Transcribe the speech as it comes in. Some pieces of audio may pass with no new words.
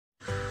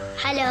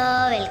Hello,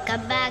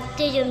 welcome back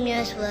to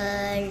ജുമ്യൂസ്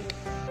world.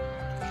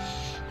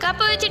 കപ്പ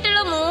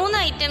വെച്ചിട്ടുള്ള 3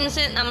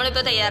 items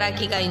നമ്മളിപ്പോൾ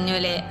തയ്യാറാക്കി കഴിഞ്ഞു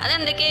അല്ലേ?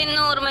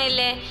 അതെന്തൊക്കെയാണെന്ന്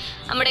ഓർമ്മയില്ലേ?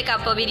 നമ്മുടെ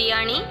കപ്പ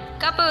ബിരിയാണി,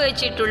 കപ്പ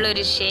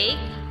വെച്ചിട്ടുള്ളൊരു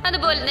ഷേക്ക്,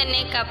 അതുപോലെ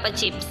തന്നെ കപ്പ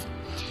ചിപ്സ്.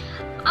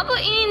 അപ്പോൾ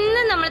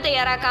ഇന്ന് നമ്മൾ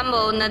തയ്യാറാക്കാൻ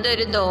പോകുന്നത്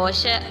ഒരു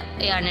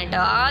ദോശയാണ്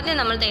കേട്ടോ. ആദ്യം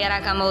നമ്മൾ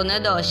തയ്യാറാക്കാൻ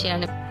പോകുന്നത്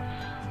ദോശയാണ്.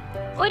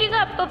 ഒരു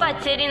കപ്പ്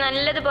പച്ചരി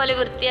നല്ലതുപോലെ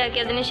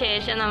വൃത്തിയാക്കിയതിന്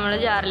ശേഷം നമ്മൾ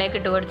ജാറിലേക്ക്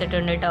ഇട്ട്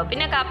കൊടുത്തിട്ടുണ്ട് കേട്ടോ.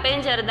 പിന്നെ കപ്പയും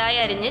ചെറുതായി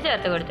അരിഞ്ഞ്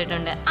ചേർത്ത്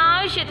കൊടുത്തിട്ടുണ്ട്.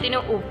 ആവശ്യത്തിന്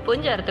ഉപ്പും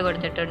ചേർത്ത്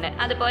കൊടുത്തിട്ടുണ്ട്.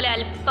 അതുപോലെ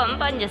അല്പം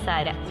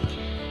പഞ്ചസാര.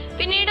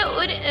 പിന്നീട്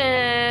ഒരു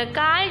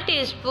 1/4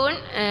 ടീസ്പൂൺ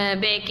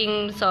ബേക്കിംഗ്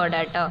സോഡ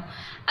കേട്ടോ.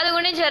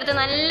 അതുകൊണ്ട് ചേർത്ത്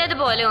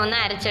നല്ലതുപോലെ ഒന്ന്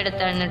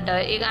അരച്ചെടുത്താണ് കേട്ടോ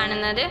ഈ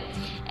കാണുന്നത്.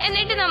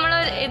 എന്നിട്ട് നമ്മൾ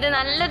ഇത്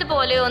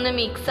നല്ലതുപോലെ ഒന്ന്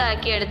മിക്സ്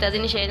ആക്കി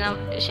എടുത്തതിന്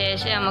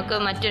ശേഷം നമുക്ക്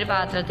മറ്റൊരു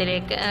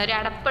പാത്രത്തിലേക്ക്, ഒരു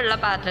അടപ്പുള്ള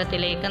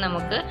പാത്രത്തിലേക്ക്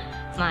നമുക്ക്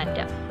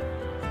മാറ്റാം.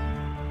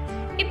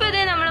 ഇപ്പൊ ഇത്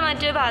നമ്മൾ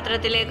മറ്റൊരു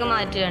പാത്രത്തിലേക്ക്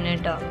മാറ്റുകയാണ്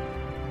കേട്ടോ.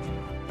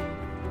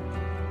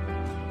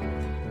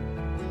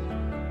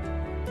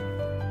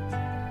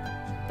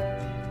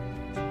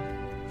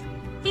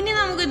 ഇനി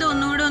നമുക്കിത്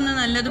ഒന്നുകൂടെ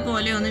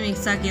നല്ലതുപോലെ ഒന്ന്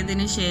മിക്സ്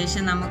ആക്കിയതിന്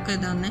ശേഷം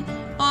നമുക്കിതൊന്ന്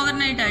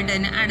ഓവർനൈറ്റ് ആയിട്ട്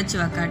തന്നെ അടച്ചു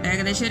വെക്കാം കേട്ടോ.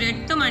 ഏകദേശം ഒരു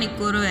 8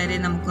 മണിക്കൂർ വരെ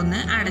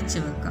നമുക്കൊന്ന് അടച്ചു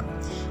വെക്കാം.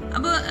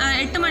 അപ്പോൾ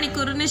 8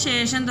 മണിക്കൂറിന്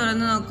ശേഷം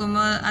തുറന്ന്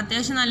നോക്കുമ്പോൾ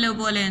അത്യാവശ്യം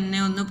നല്ലപോലെ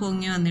തന്നെ ഒന്ന്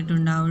പൊങ്ങി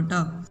വന്നിട്ടുണ്ടാവും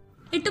കേട്ടോ.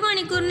 8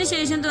 മണിക്കൂറിന്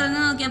ശേഷം തുറന്ന്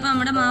നോക്കിയപ്പോൾ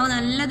നമ്മുടെ മാവ്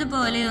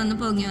നല്ലതുപോലെ ഒന്ന്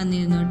പൊങ്ങി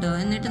വന്നിരുന്നു കേട്ടോ.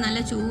 എന്നിട്ട് നല്ല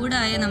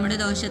ചൂടായ നമ്മുടെ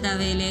ദോശ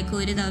തവയിലേക്ക്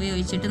ഒരു തവി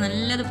ഒഴിച്ചിട്ട്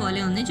നല്ലതുപോലെ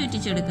ഒന്ന്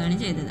ചുറ്റിച്ചെടുക്കുകയാണ്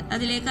ചെയ്തത്.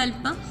 അതിലേക്ക്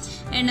അല്പം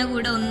എണ്ണ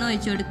കൂടെ ഒന്ന്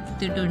ഒഴിച്ചു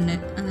കൊടുത്തിട്ടുണ്ട്.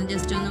 അത്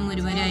ജസ്റ്റ് ഒന്ന്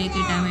മുരുമുരായി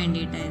കിട്ടാൻ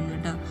വേണ്ടിയിട്ടായിരുന്നു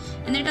കേട്ടോ.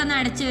 എന്നിട്ടൊന്ന്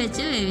അടച്ചു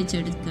വെച്ച്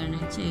വേവിച്ചെടുക്കുകയാണ്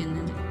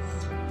ചെയ്യുന്നത്.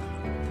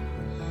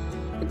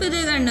 ഇപ്പം ഇത്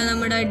കണ്ടോ,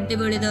 നമ്മുടെ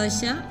അടിപൊളി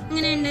ദോശ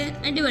ഇങ്ങനെയുണ്ട്.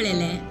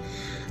 അടിപൊളിയല്ലേ?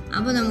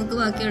 അപ്പോൾ നമുക്ക്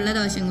ബാക്കിയുള്ള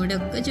ദോശയും കൂടെ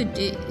ഒക്കെ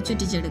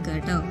ചുറ്റിച്ചെടുക്കാം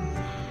കേട്ടോ.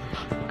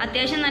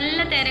 അത്യാവശ്യം നല്ല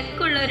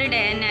തിരക്കുള്ള ഒരു ഡേ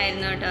തന്നെ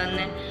ആയിരുന്നു കേട്ടോ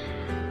അന്ന്.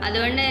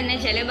 അതുകൊണ്ട് തന്നെ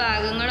ചില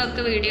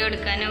ഭാഗങ്ങളൊക്കെ വീഡിയോ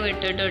എടുക്കാനോ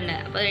വിട്ടിട്ടുണ്ട്.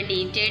 അപ്പോൾ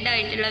ഡീറ്റെയിൽഡ്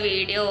ആയിട്ടുള്ള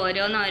വീഡിയോ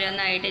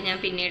ഓരോന്നായിട്ട് ഞാൻ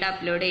പിന്നീട്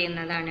അപ്ലോഡ്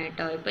ചെയ്യുന്നതാണ്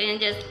കേട്ടോ. ഇപ്പോൾ ഞാൻ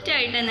ജസ്റ്റ്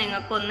ആയിട്ട്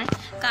നിങ്ങൾക്കൊന്ന്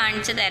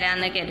കാണിച്ചു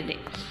തരാമെന്ന് കരുതി.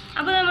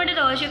 അപ്പോൾ നമ്മുടെ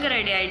ദോശയൊക്കെ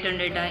റെഡി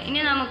ആയിട്ടുണ്ട് കേട്ടോ.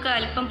 ഇനി നമുക്ക്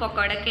അല്പം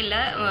പൊക്കോടക്കുള്ള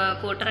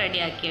കൂട്ട്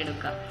റെഡിയാക്കി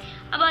എടുക്കാം.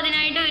 അപ്പോൾ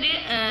അതിനായിട്ട് ഒരു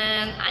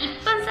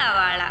അല്പം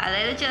സവാള,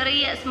 അതായത്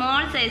ചെറിയ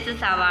സ്മോൾ സൈസ്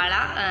സവാള,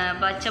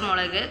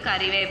 പച്ചമുളക്,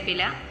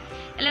 കറിവേപ്പില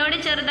എല്ലാം കൂടി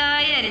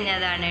ചെറുതായി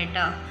അരിഞ്ഞതാണ്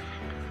കേട്ടോ.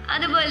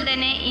 അതുപോലെ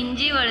തന്നെ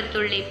ഇഞ്ചി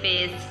വെളുത്തുള്ളി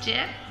പേസ്റ്റ്,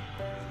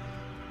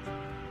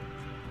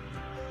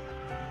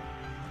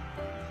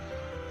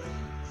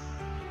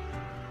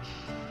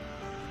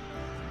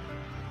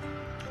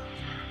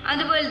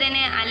 അതുപോലെ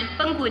തന്നെ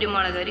അല്പം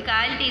കുരുമുളക്, ഒരു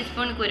 1/4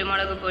 ടീസ്പൂൺ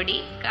കുരുമുളക് പൊടി,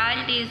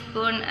 1/4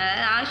 ടീസ്പൂൺ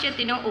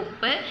ആവശ്യത്തിന്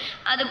ഉപ്പ്,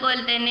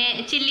 അതുപോലെ തന്നെ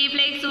ചില്ലി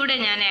ഫ്ലേക്സ് കൂടെ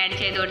ഞാൻ ആഡ്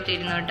ചെയ്ത്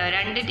കൊടുത്തിരുന്നു കേട്ടോ.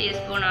 2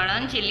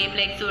 ടീസ്പൂണോളം ചില്ലി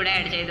ഫ്ലേക്സ് കൂടെ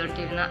ആഡ് ചെയ്ത്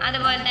കൊടുത്തിരുന്നു.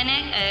 അതുപോലെ തന്നെ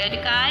ഒരു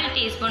 1/4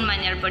 ടീസ്പൂൺ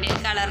മഞ്ഞൾപ്പൊടി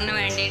കളറിന്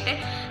വേണ്ടിയിട്ട്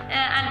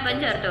അല്പം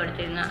ചേർത്ത്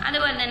കൊടുത്തിരുന്നു.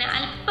 അതുപോലെ തന്നെ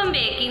അല്പം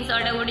ബേക്കിംഗ്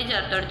സോഡ കൂടി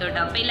ചേർത്ത് കൊടുത്തു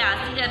കേട്ടോ. അപ്പോൾ ഈ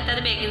ലാസ്റ്റ്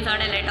ചേർത്തത് ബേക്കിംഗ്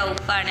സോഡ അല്ല കേട്ടോ,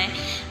 ഉപ്പാണ്.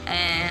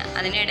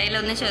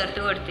 അതിനിടയിലൊന്ന്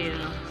ചേർത്ത്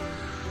കൊടുത്തിരുന്നു.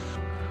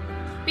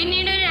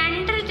 പിന്നീട് ഒരു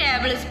 2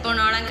 ടേബിൾ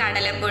സ്പൂണോളം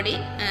കടലപ്പൊടി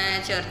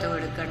ചേർത്ത്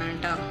കൊടുക്കണം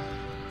കേട്ടോ.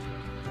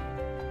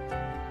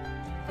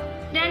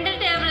 2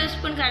 ടേബിൾ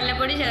സ്പൂൺ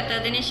കടലപ്പൊടി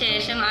ചേർത്തതിന്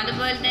ശേഷം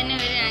അതുപോലെ തന്നെ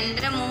ഒരു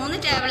 2-3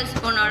 ടേബിൾ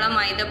സ്പൂണോളം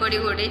മൈദപ്പൊടി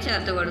കൂടി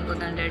ചേർത്ത്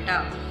കൊടുക്കുന്നുണ്ട് കേട്ടോ.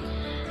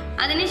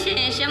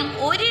 അതിനുശേഷം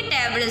 1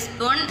 ടേബിൾ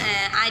സ്പൂൺ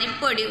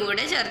അരിപ്പൊടി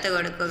കൂടെ ചേർത്ത്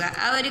കൊടുക്കുക.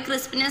 ആ ഒരു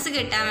ക്രിസ്പിനെസ്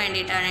കിട്ടാൻ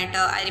വേണ്ടിയിട്ടാണ്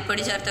കേട്ടോ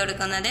അരിപ്പൊടി ചേർത്ത്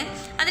കൊടുക്കുന്നത്.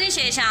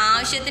 അതിനുശേഷം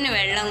ആവശ്യത്തിന്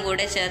വെള്ളം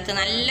കൂടെ ചേർത്ത്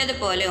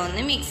നല്ലതുപോലെ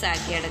ഒന്ന് മിക്സ്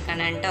ആക്കി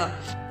എടുക്കണം കേട്ടോ.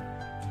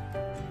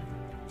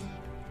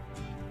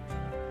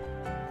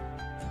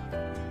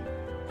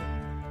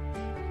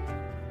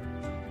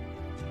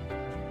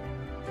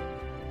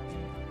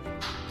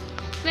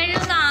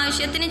 വെള്ളമൊക്കെ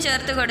ആവശ്യത്തിന്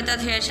ചേർത്ത് കൊടുത്ത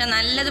ശേഷം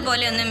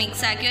നല്ലതുപോലെ ഒന്ന്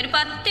മിക്സ് ആക്കി ഒരു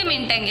 10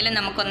 മിനിറ്റ് എങ്കിലും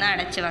നമുക്കൊന്ന്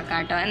അടച്ചു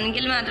വെക്കാം കേട്ടോ.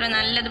 എങ്കിൽ മാത്രമേ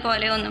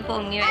നല്ലതുപോലെ ഒന്ന്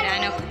പൊങ്ങി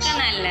വരാനൊക്കെ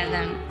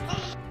നല്ലതാണ്.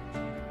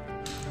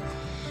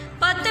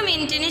 10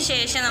 മിനിറ്റിന്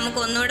ശേഷം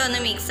നമുക്ക് ഒന്നുകൂടെ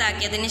ഒന്ന് മിക്സ്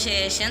ആക്കിയതിന്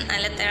ശേഷം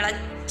നല്ല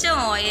തിളച്ച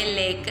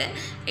ഓയിലിലേക്ക്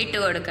ഇട്ട്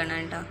കൊടുക്കണം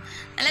കേട്ടോ.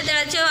 നല്ല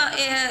തിളച്ച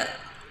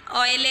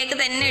ഓയിലിലേക്ക്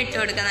തന്നെ ഇട്ട്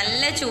കൊടുക്കുക.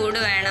 നല്ല ചൂട്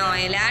വേണം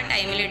ഓയിൽ. ആ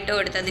ടൈമിൽ ഇട്ട്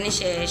കൊടുത്തതിന്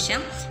ശേഷം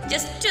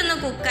ജസ്റ്റ് ഒന്ന്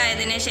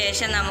കുക്കായതിന്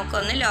ശേഷം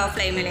നമുക്കൊന്ന് ലോ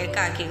ഫ്ലെയിമിലേക്ക്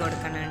ആക്കി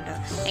കൊടുക്കണം കേട്ടോ.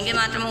 എങ്കിൽ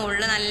മാത്രമേ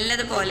ഉള്ളു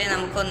നല്ലതുപോലെ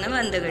നമുക്കൊന്ന്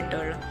വെന്ത്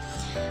കിട്ടുള്ളൂ.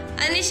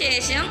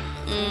 അതിനുശേഷം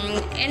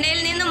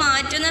എണ്ണയിൽ നിന്ന്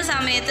മാറ്റുന്ന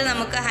സമയത്ത്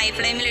നമുക്ക് ഹൈ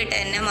ഫ്ലെയിമിലിട്ട്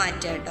തന്നെ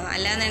മാറ്റുക കേട്ടോ.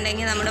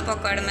 അല്ലാന്നുണ്ടെങ്കിൽ നമ്മുടെ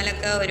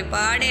പൊക്കോടമലൊക്കെ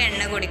ഒരുപാട്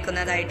എണ്ണ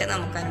കുടിക്കുന്നതായിട്ട്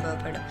നമുക്ക്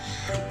അനുഭവപ്പെടും.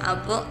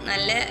 അപ്പോൾ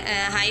നല്ല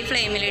ഹൈ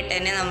ഫ്ലെയിമിലിട്ട്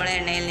തന്നെ നമ്മൾ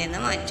എണ്ണയിൽ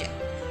നിന്ന് മാറ്റുക.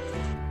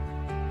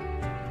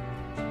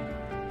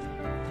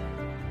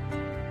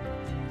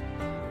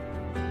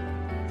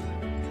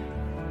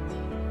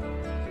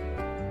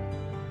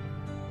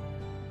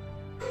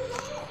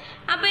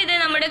 അപ്പോൾ ഇത്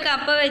നമ്മുടെ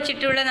കപ്പ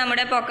വെച്ചിട്ടുള്ള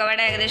നമ്മുടെ പൊക്കവട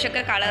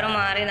ഏകദേശമൊക്കെ കളറ്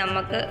മാറി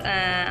നമുക്ക്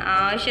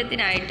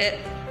ആവശ്യത്തിനായിട്ട്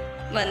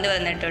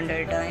വന്നിട്ടുണ്ട്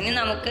കേട്ടോ. ഇനി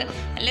നമുക്ക്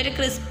നല്ലൊരു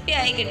ക്രിസ്പി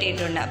ആയി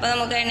കിട്ടിയിട്ടുണ്ട്. അപ്പോൾ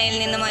നമുക്ക് എണ്ണയിൽ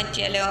നിന്ന്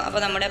മാറ്റിയാലോ.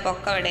 അപ്പോൾ നമ്മുടെ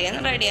പൊക്കവടയും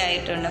റെഡി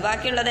ആയിട്ടുണ്ട്.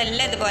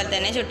 ബാക്കിയുള്ളതെല്ലാം ഇതുപോലെ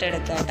തന്നെ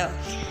ചുട്ടെടുക്കാം കേട്ടോ.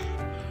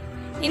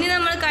 ഇനി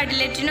നമ്മൾ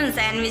കട്ട്ലറ്റിനും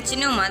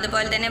സാൻഡ്വിച്ചിനും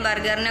അതുപോലെ തന്നെ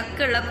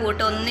ബർഗറിനൊക്കെ ഉള്ള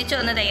കൂട്ട്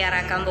ഒന്നിച്ചൊന്ന്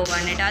തയ്യാറാക്കാൻ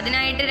പോവാണ് കേട്ടോ.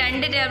 അതിനായിട്ട്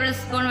 2 ടേബിൾ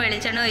സ്പൂൺ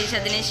വെളിച്ചെണ്ണ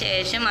ഒഴിച്ചതിന്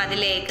ശേഷം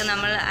അതിലേക്ക്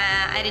നമ്മൾ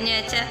അരിഞ്ഞു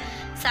വെച്ച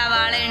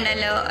സവാള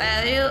ഉണ്ടല്ലോ,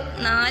 ഒരു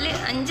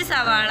 4-5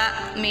 സവാള,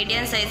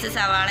 മീഡിയം സൈസ്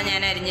സവാള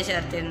ഞാൻ അരിഞ്ഞ്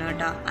ചേർത്തിരുന്നു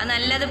കേട്ടോ. അത്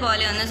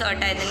നല്ലതുപോലെ ഒന്ന്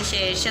സോട്ടായതിന്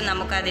ശേഷം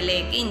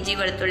നമുക്കതിലേക്ക് ഇഞ്ചി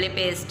വെളുത്തുള്ളി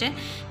പേസ്റ്റ്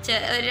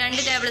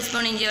 2 ടേബിൾ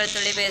സ്പൂൺ ഇഞ്ചി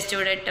വെളുത്തുള്ളി പേസ്റ്റ്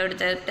കൂടെ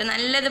ഇട്ടെടുത്തിട്ട്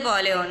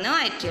നല്ലതുപോലെ ഒന്ന്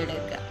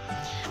വഴറ്റിയെടുക്കുക.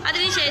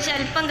 അതിനുശേഷം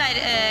അല്പം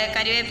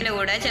കരിവേപ്പില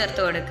കൂടെ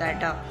ചേർത്ത് കൊടുക്കുക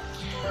കേട്ടോ.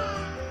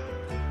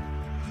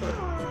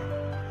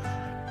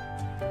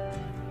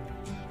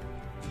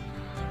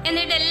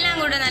 എന്നിട്ട് എല്ലാം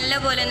കൂടെ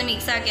നല്ലപോലെ ഒന്ന്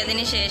മിക്സ്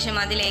ആക്കിയതിന് ശേഷം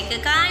അതിലേക്ക്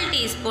 1/4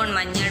 ടീസ്പൂൺ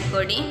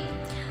മഞ്ഞൾപ്പൊടി,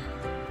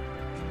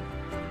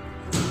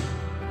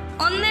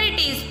 1/2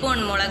 ടീസ്പൂൺ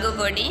മുളക്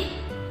പൊടി,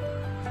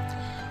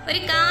 ഒരു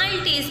 1/4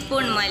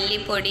 ടീസ്പൂൺ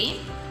മല്ലിപ്പൊടി,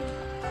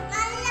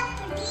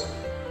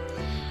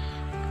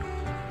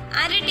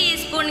 1/2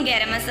 teaspoon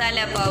garam masala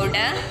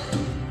powder,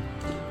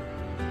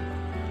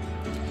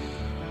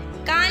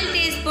 1/4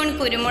 teaspoon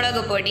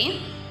കുരുമുളക് പൊടി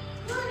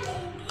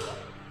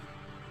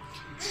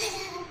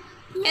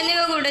എന്നിവ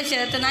കൂടെ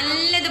ചേർത്ത്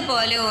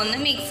നല്ലതുപോലെ ഒന്ന്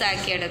മിക്സ്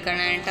ആക്കി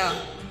എടുക്കണം കേട്ടോ.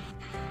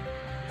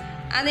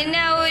 അതിൻ്റെ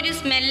ആ ഒരു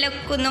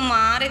സ്മെല്ലൊക്കെ ഒന്ന്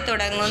മാറി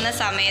തുടങ്ങുന്ന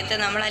സമയത്ത്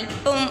നമ്മൾ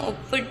അല്പം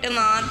ഉപ്പിട്ട്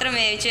മാത്രം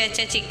വേവിച്ച് വെച്ച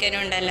ചിക്കൻ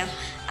ഉണ്ടല്ലോ,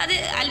 അത്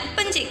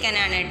അല്പം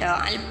ചിക്കനാണ് കേട്ടോ,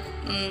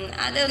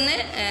 അതൊന്ന്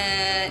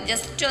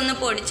ജസ്റ്റ് ഒന്ന്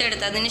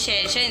പൊടിച്ചെടുത്തതിന്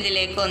ശേഷം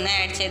ഇതിലേക്ക് ഒന്ന്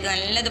ആഡ് ചെയ്ത്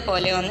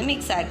നല്ലതുപോലെ ഒന്ന്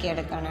മിക്സ് ആക്കി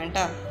എടുക്കണം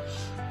കേട്ടോ.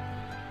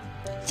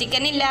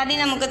 ചിക്കൻ ഇല്ലാതെ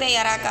നമുക്ക്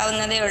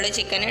തയ്യാറാക്കാവുന്നതേ ഉള്ളൂ.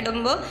 ചിക്കൻ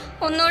ഇടുമ്പോൾ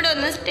ഒന്നുകൂടെ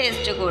ഒന്ന്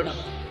ടേസ്റ്റ് കൂടും.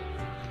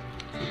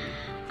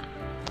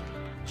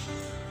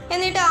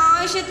 എന്നിട്ട്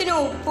ആവശ്യത്തിന്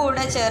ഉപ്പ്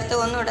കൂടെ ചേർത്ത്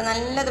ഒന്നുകൂടെ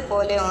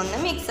നല്ലതുപോലെ ഒന്ന്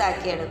മിക്സ്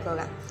ആക്കി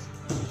എടുക്കുക.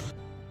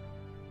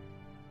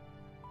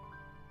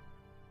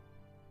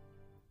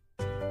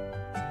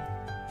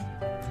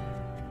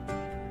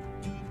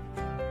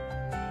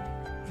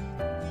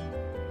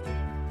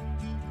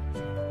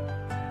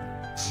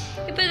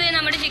 ഇപ്പോൾ ഇത്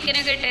നമ്മുടെ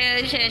ചിക്കനൊക്കെ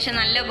ഇട്ടതിന് ശേഷം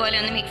നല്ലപോലെ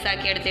ഒന്ന് മിക്സ്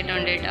ആക്കി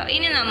എടുത്തിട്ടുണ്ട് കേട്ടോ.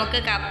 ഇനി നമുക്ക്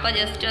കപ്പ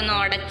ജസ്റ്റ് ഒന്ന്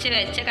ഉടച്ച്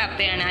വെച്ച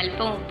കപ്പയാണ്,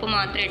 അല്പം ഉപ്പ്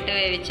മാത്രം ഇട്ട്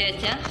വേവിച്ച്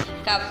വെച്ച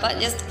കപ്പ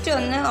ജസ്റ്റ്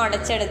ഒന്ന്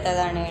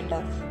ഉടച്ചെടുത്തതാണ് കേട്ടോ.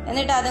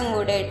 എന്നിട്ട് അതും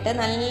കൂടെ ഇട്ട്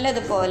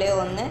നല്ലതുപോലെ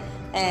ഒന്ന്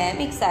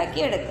മിക്സാക്കി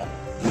എടുക്കുക.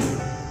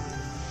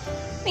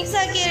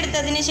 മിക്സാക്കി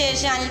എടുത്തതിന്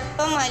ശേഷം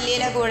അല്പം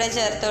മല്ലിയില കൂടെ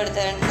ചേർത്ത്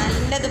കൊടുത്ത്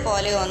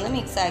നല്ലതുപോലെ ഒന്ന്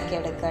മിക്സാക്കി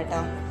എടുക്കുക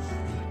കേട്ടോ.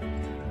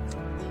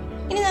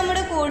 ഇനി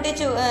നമ്മുടെ കൂട്ട്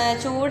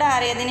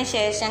ചൂടാറിയതിന്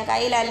ശേഷം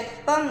കയ്യിൽ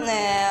അല്പം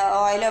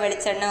ഓയിലോ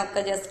വെളിച്ചെണ്ണ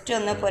ഒക്കെ ജസ്റ്റ്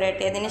ഒന്ന്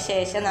പുരട്ടിയതിന്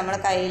ശേഷം നമ്മൾ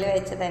കയ്യിൽ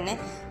വെച്ച് തന്നെ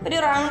ഒരു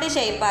റൗണ്ട്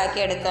ഷേപ്പ്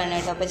ആക്കി എടുക്കുകയാണ്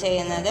കേട്ടോ അപ്പോൾ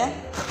ചെയ്യുന്നത്.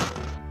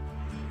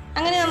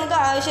 അങ്ങനെ നമുക്ക്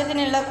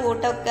ആവശ്യത്തിനുള്ള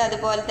കൂട്ടൊക്കെ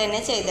അതുപോലെ തന്നെ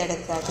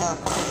ചെയ്തെടുക്കുക കേട്ടോ.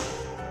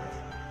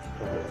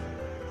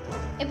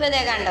 ഇപ്പോൾ ഇതേ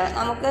കണ്ടോ,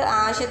 നമുക്ക്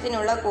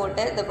ആവശ്യത്തിനുള്ള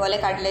കൂട്ട് ഇതുപോലെ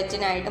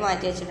കട്ട്ലറ്റിനായിട്ട്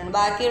മാറ്റി വെച്ചിട്ടുണ്ട്.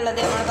 ബാക്കിയുള്ളത്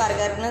നമ്മൾ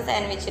ബർഗറിനും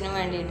സാൻഡ്വിച്ചിനും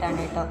വേണ്ടിയിട്ടാണ്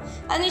കേട്ടോ.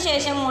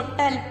 അതിനുശേഷം മുട്ട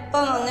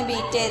അല്പം ഒന്ന്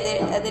ബീറ്റ്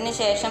ചെയ്തതിന്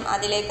ശേഷം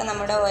അതിലേക്ക്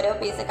നമ്മുടെ ഓരോ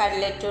പീസ്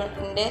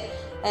കട്ട്ലറ്റിൻ്റെ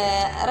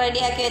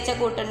റെഡിയാക്കി വെച്ച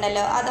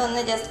കൂട്ടുണ്ടല്ലോ,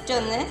 അതൊന്ന് ജസ്റ്റ്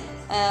ഒന്ന്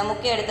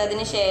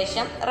മുക്കിയെടുത്തതിന്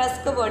ശേഷം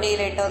റസ്ക്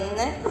പൊടിയിലിട്ട്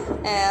ഒന്ന്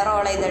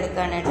റോൾ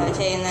ചെയ്തെടുക്കുകയാണ് കേട്ടോ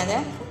ചെയ്യുന്നത്.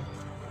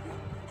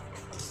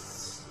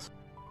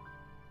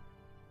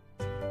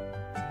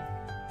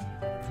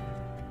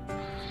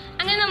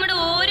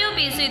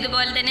 പീസും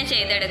ഇതുപോലെ തന്നെ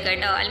ചെയ്തെടുക്കുക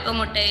കേട്ടോ. അല്പം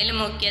മുട്ടയിൽ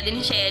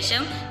മുക്കിയതിന്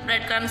ശേഷം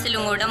ബ്രെഡ്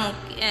ക്രംസിലും കൂടെ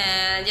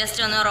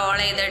ജസ്റ്റ് ഒന്ന് റോൾ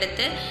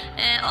ചെയ്തെടുത്ത്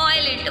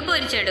ഓയിലിട്ട്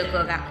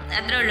പൊരിച്ചെടുക്കുക.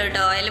 അത്രേ ഉള്ളൂ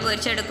കേട്ടോ. ഓയിൽ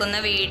പൊരിച്ചെടുക്കുന്ന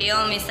വീഡിയോ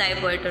മിസ്സായി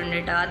പോയിട്ടുണ്ട്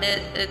കേട്ടോ, അത്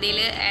ഇതിൽ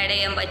ആഡ്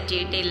ചെയ്യാൻ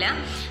പറ്റിയിട്ടില്ല.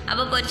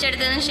 അപ്പോൾ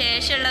പൊരിച്ചെടുത്തതിന്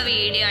ശേഷമുള്ള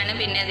വീഡിയോ ആണ്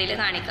പിന്നെ ഇതിൽ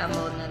കാണിക്കാൻ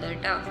പോകുന്നത്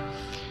കേട്ടോ.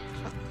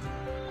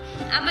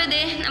 അപ്പോൾ ഇത്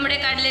നമ്മുടെ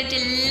കട്ട്ലറ്റ്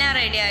എല്ലാം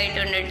റെഡി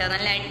ആയിട്ടുണ്ട് കേട്ടോ.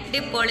 നല്ല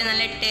അടിപൊളി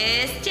നല്ല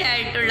ടേസ്റ്റി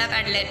ആയിട്ടുള്ള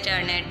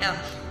കട്ട്ലറ്റാണ് കേട്ടോ.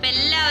 അപ്പം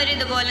എല്ലാവരും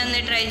ഇതുപോലെ ഒന്ന്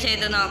ട്രൈ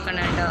ചെയ്ത്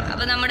നോക്കണം കേട്ടോ.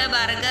 അപ്പോൾ നമ്മുടെ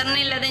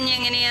ബർഗറിനുള്ളത് ഇനി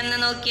എങ്ങനെയാണെന്ന്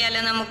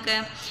നോക്കിയാലോ നമുക്ക്.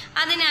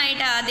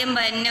 അതിനായിട്ട് ആദ്യം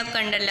ബന്നൊക്കെ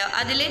ഉണ്ടല്ലോ,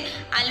 അതിൽ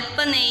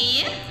അല്പം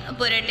നെയ്യ്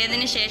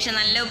പുരട്ടിയതിന് ശേഷം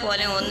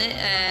നല്ലപോലെ ഒന്ന്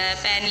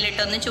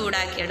പാനിലിട്ടൊന്ന്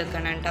ചൂടാക്കി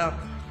എടുക്കണം കേട്ടോ.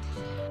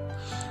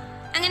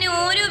 അങ്ങനെ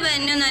ഓരോ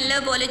ബന്നും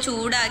നല്ലപോലെ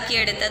ചൂടാക്കി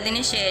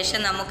എടുത്തതിന്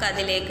ശേഷം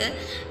നമുക്കതിലേക്ക്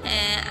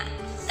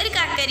ഒരു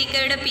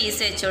കക്കരിക്കയുടെ പീസ്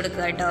വെച്ച്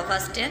കൊടുക്കുക കേട്ടോ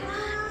ഫസ്റ്റ്.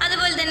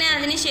 അതുപോലെ തന്നെ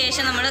അതിന്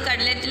ശേഷം നമ്മൾ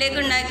കട്ട്ലറ്റിലേക്ക്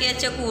ഉണ്ടാക്കി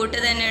വെച്ച കൂട്ട്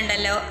തന്നെ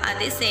ഉണ്ടല്ലോ,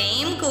 അത്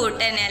സെയിം കൂട്ട്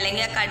തന്നെ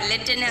അല്ലെങ്കിൽ ആ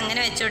കട്ട്ലറ്റ് തന്നെ അങ്ങനെ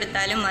വെച്ച്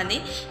കൊടുത്താലും മതി.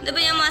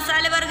 ഇതിപ്പോൾ ഞാൻ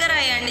മസാല ബർഗർ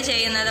ആയാണ്ട്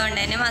ചെയ്യുന്നത് കൊണ്ട്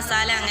തന്നെ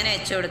മസാല അങ്ങനെ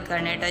വെച്ച്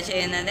കൊടുക്കുകയാണ് കേട്ടോ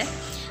ചെയ്യുന്നത്.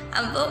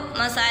 അപ്പോൾ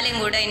മസാലയും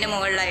കൂടെ അതിൻ്റെ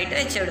മുകളിലായിട്ട്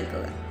വെച്ച്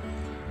കൊടുക്കുക.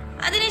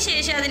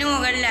 അതിനുശേഷം അതിന്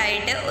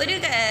മുകളിലായിട്ട് ഒരു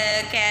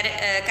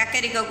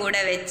കക്കരിക്ക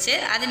കൂടെ വെച്ച്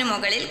അതിന്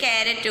മുകളിൽ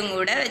ക്യാരറ്റും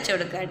കൂടെ വെച്ച്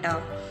കൊടുക്കുക കേട്ടോ.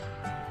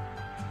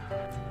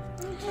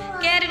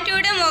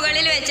 ക്യാരറ്റൂടെ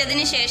മുകളിൽ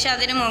വെച്ചതിന് ശേഷം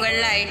അതിന്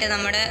മുകളിലായിട്ട്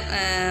നമ്മുടെ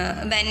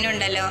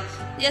ബന്നുണ്ടല്ലോ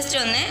ജസ്റ്റ്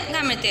ഒന്ന്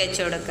കമിഴ്ത്തി വെച്ച്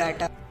കൊടുക്കുക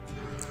കേട്ടോ.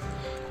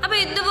 അപ്പോൾ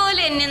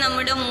ഇതുപോലെ തന്നെ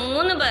നമ്മുടെ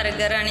 3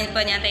 ബർഗറാണ്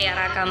ഇപ്പോൾ ഞാൻ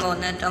തയ്യാറാക്കാൻ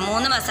പോകുന്നത് കേട്ടോ.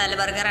 3 മസാല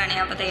ബർഗറാണ്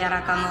ഞാൻ ഇപ്പോൾ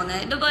തയ്യാറാക്കാൻ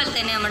പോകുന്നത്. ഇതുപോലെ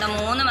തന്നെ നമ്മുടെ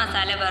 3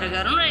 മസാല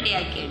ബർഗറും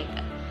റെഡിയാക്കി എടുക്കുക.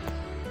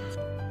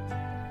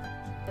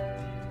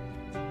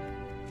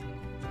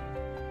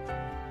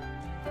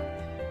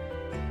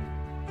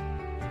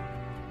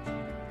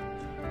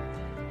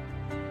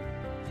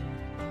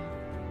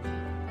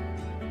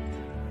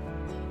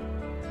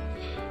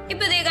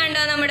 ഇപ്പോൾ ഇതേ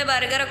കണ്ടോ, നമ്മുടെ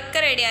ബർഗറൊക്കെ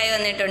റെഡിയായി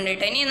വന്നിട്ടുണ്ട്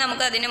കേട്ടോ. ഇനി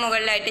നമുക്ക് അതിന്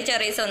മുകളിലായിട്ട്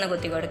ചെറീസ് ഒന്ന്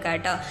കുത്തി കൊടുക്കാം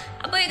കേട്ടോ.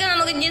 അപ്പോൾ ഇത്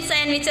നമുക്ക് ഇനി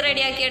സാൻഡ്വിച്ച്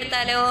റെഡിയാക്കി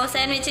എടുത്താലോ.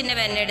 സാൻഡ്വിച്ചിൻ്റെ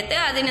പെണ്ണെടുത്ത്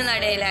അതിന്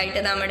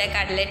നടുവിലായിട്ട് നമ്മുടെ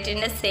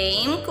കട്ട്ലറ്റിൻ്റെ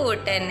സെയിം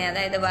കൂട്ട് തന്നെ,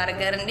 അതായത്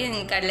ബർഗറിൻ്റെയും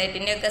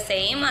കട്ട്ലറ്റിൻ്റെ ഒക്കെ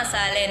സെയിം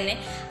മസാല തന്നെ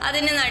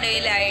അതിന്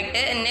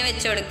നടുവിലായിട്ട് തന്നെ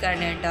വെച്ച്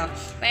കൊടുക്കുകയാണ് കേട്ടോ.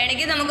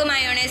 വേണമെങ്കിൽ നമുക്ക്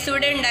മയോണൈസ്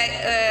കൂടെ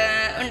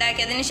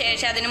ഉണ്ടാക്കിയതിന്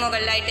ശേഷം അതിന്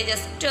മുകളിലായിട്ട്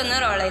ജസ്റ്റ് ഒന്ന്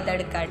റോൾ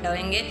ചെയ്തെടുക്കാം കേട്ടോ.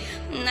 എങ്കിൽ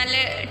നല്ല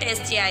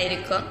ടേസ്റ്റി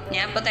ആയിരിക്കും.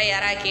 ഞാൻ ഇപ്പോൾ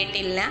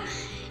തയ്യാറാക്കിയിട്ടില്ല.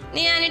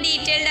 ഇനി ഞാൻ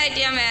ഡീറ്റെയിൽഡ് ആയിട്ട്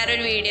ഞാൻ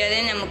വേറൊരു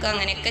വീഡിയോയിൽ നമുക്ക്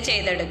അങ്ങനെയൊക്കെ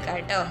ചെയ്തെടുക്കാം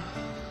കേട്ടോ.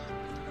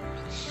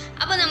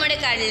 അപ്പോൾ നമ്മുടെ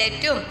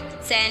കട്ട്ലറ്റും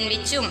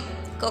സാൻഡ്വിച്ചും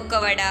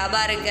കൊക്കവട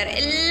ബർഗർ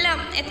എല്ലാം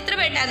എത്ര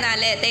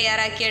പെട്ടെന്നല്ലേ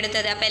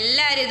തയ്യാറാക്കിയെടുത്തത്. അപ്പോൾ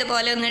എല്ലാവരും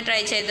ഇതുപോലെ ഒന്ന്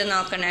ട്രൈ ചെയ്ത്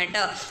നോക്കണം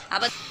കേട്ടോ.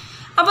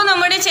 അപ്പോൾ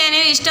നമ്മുടെ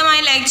ചാനൽ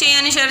ഇഷ്ടമായി ലൈക്ക്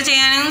ചെയ്യാനും ഷെയർ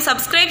ചെയ്യാനും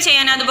സബ്സ്ക്രൈബ്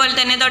ചെയ്യാനും അതുപോലെ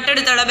തന്നെ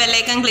തൊട്ടടുത്തുള്ള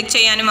ബെല്ലൈക്കൺ ക്ലിക്ക്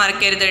ചെയ്യാനും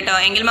മറക്കരുത് കേട്ടോ.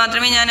 എങ്കിൽ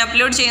മാത്രമേ ഞാൻ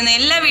അപ്ലോഡ് ചെയ്യുന്ന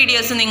എല്ലാ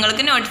വീഡിയോസും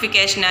നിങ്ങൾക്ക്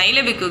നോട്ടിഫിക്കേഷനായി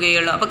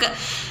ലഭിക്കുകയുള്ളൂ. അപ്പോൾ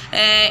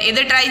ഇത്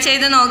ട്രൈ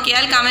ചെയ്ത്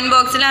നോക്കിയാൽ കമൻറ്റ്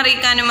ബോക്സിൽ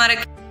അറിയിക്കാനും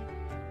മറക്കരുത്.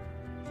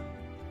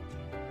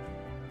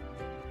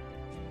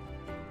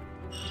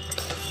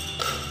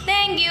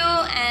 Thank you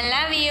and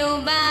love you.